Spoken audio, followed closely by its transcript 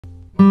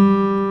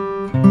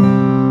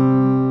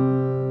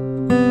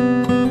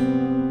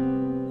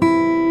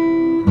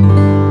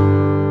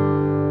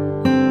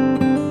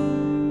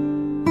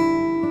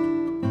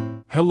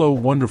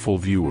wonderful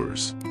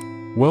viewers.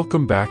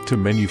 Welcome back to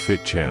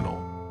Menufit channel.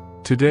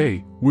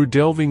 Today, we're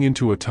delving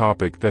into a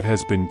topic that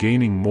has been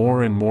gaining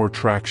more and more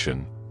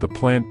traction, the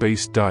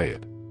plant-based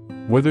diet.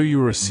 Whether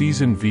you're a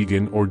seasoned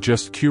vegan or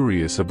just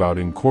curious about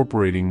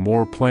incorporating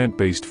more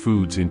plant-based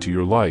foods into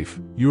your life,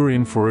 you're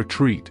in for a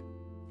treat.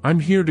 I'm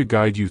here to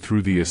guide you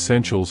through the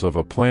essentials of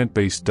a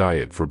plant-based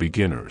diet for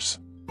beginners.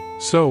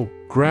 So,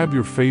 grab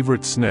your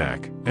favorite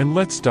snack, and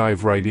let's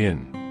dive right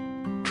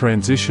in.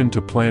 Transition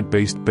to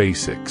plant-based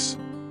basics.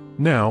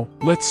 Now,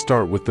 let's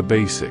start with the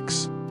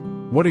basics.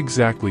 What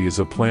exactly is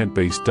a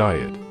plant-based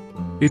diet?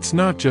 It's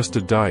not just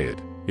a diet,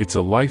 it's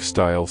a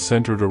lifestyle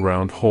centered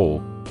around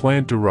whole,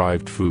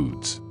 plant-derived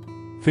foods.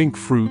 Think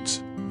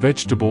fruits,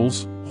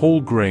 vegetables,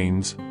 whole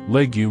grains,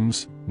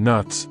 legumes,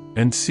 nuts,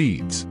 and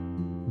seeds.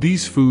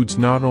 These foods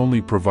not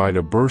only provide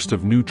a burst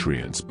of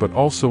nutrients but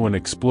also an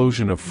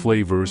explosion of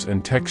flavors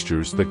and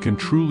textures that can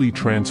truly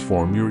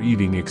transform your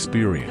eating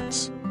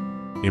experience.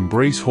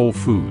 Embrace whole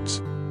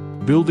foods.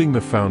 Building the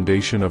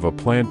foundation of a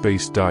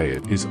plant-based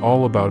diet is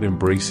all about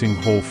embracing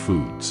whole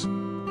foods.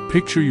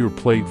 Picture your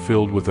plate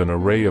filled with an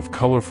array of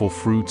colorful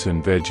fruits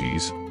and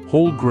veggies,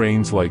 whole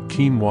grains like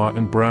quinoa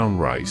and brown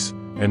rice,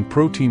 and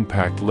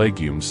protein-packed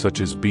legumes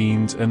such as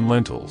beans and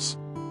lentils.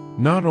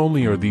 Not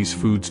only are these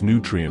foods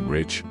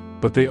nutrient-rich,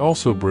 but they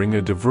also bring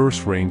a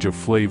diverse range of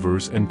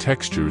flavors and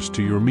textures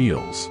to your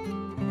meals.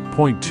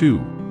 Point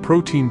 2.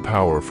 Protein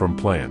power from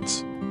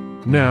plants.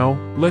 Now,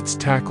 let's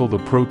tackle the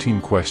protein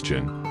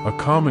question, a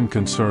common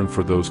concern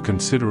for those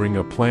considering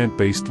a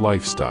plant-based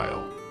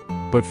lifestyle.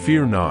 But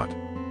fear not.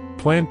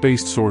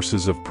 Plant-based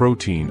sources of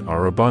protein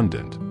are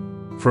abundant.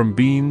 From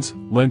beans,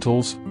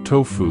 lentils,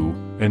 tofu,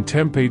 and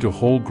tempeh to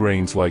whole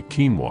grains like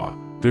quinoa,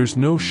 there's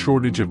no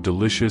shortage of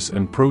delicious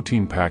and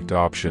protein-packed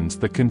options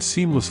that can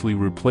seamlessly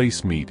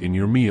replace meat in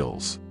your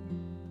meals.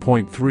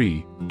 Point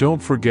 3.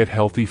 Don't forget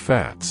healthy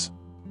fats.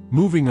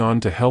 Moving on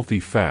to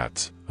healthy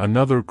fats,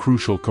 another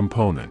crucial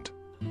component.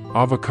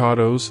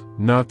 Avocados,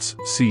 nuts,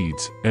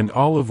 seeds, and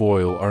olive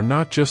oil are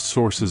not just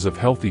sources of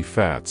healthy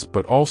fats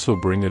but also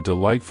bring a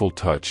delightful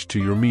touch to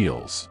your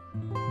meals.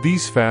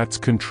 These fats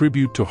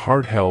contribute to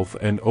heart health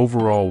and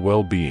overall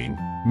well-being,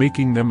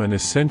 making them an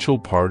essential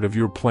part of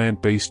your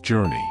plant-based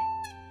journey.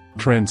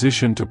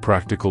 Transition to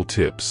practical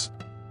tips.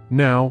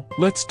 Now,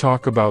 let's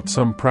talk about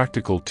some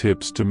practical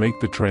tips to make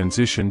the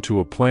transition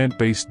to a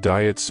plant-based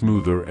diet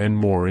smoother and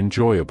more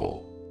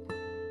enjoyable.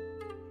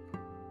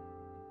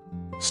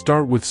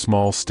 Start with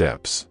small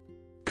steps.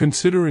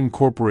 Consider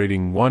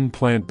incorporating one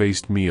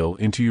plant-based meal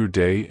into your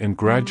day and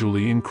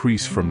gradually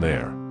increase from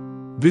there.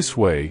 This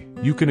way,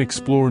 you can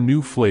explore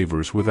new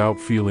flavors without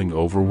feeling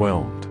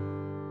overwhelmed.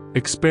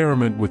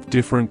 Experiment with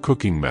different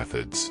cooking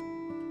methods.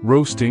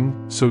 Roasting,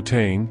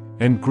 sautéing,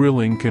 and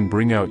grilling can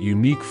bring out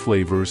unique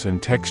flavors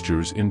and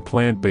textures in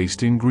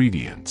plant-based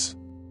ingredients.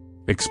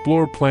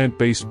 Explore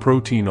plant-based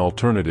protein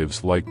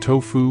alternatives like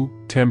tofu,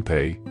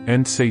 tempeh,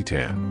 and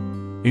seitan.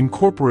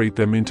 Incorporate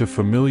them into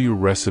familiar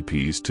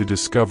recipes to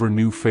discover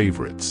new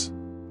favorites.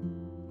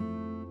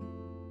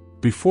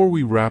 Before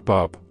we wrap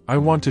up, I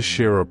want to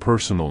share a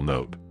personal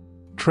note.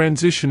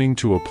 Transitioning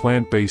to a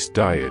plant-based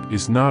diet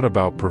is not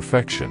about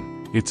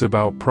perfection, it's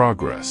about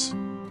progress.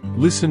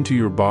 Listen to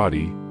your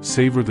body,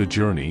 savor the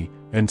journey,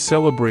 and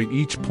celebrate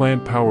each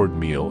plant-powered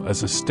meal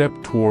as a step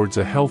towards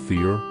a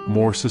healthier,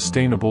 more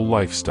sustainable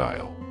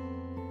lifestyle.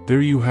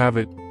 There you have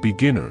it,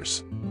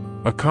 beginners.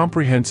 A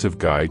comprehensive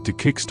guide to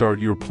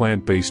kickstart your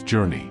plant-based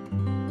journey.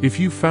 If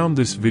you found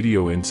this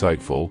video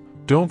insightful,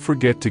 don't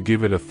forget to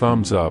give it a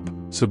thumbs up,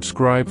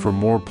 subscribe for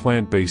more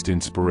plant-based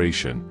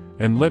inspiration,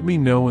 and let me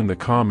know in the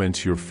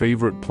comments your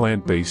favorite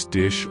plant-based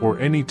dish or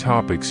any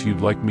topics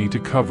you'd like me to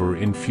cover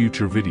in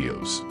future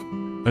videos.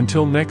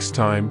 Until next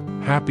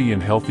time, happy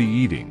and healthy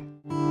eating.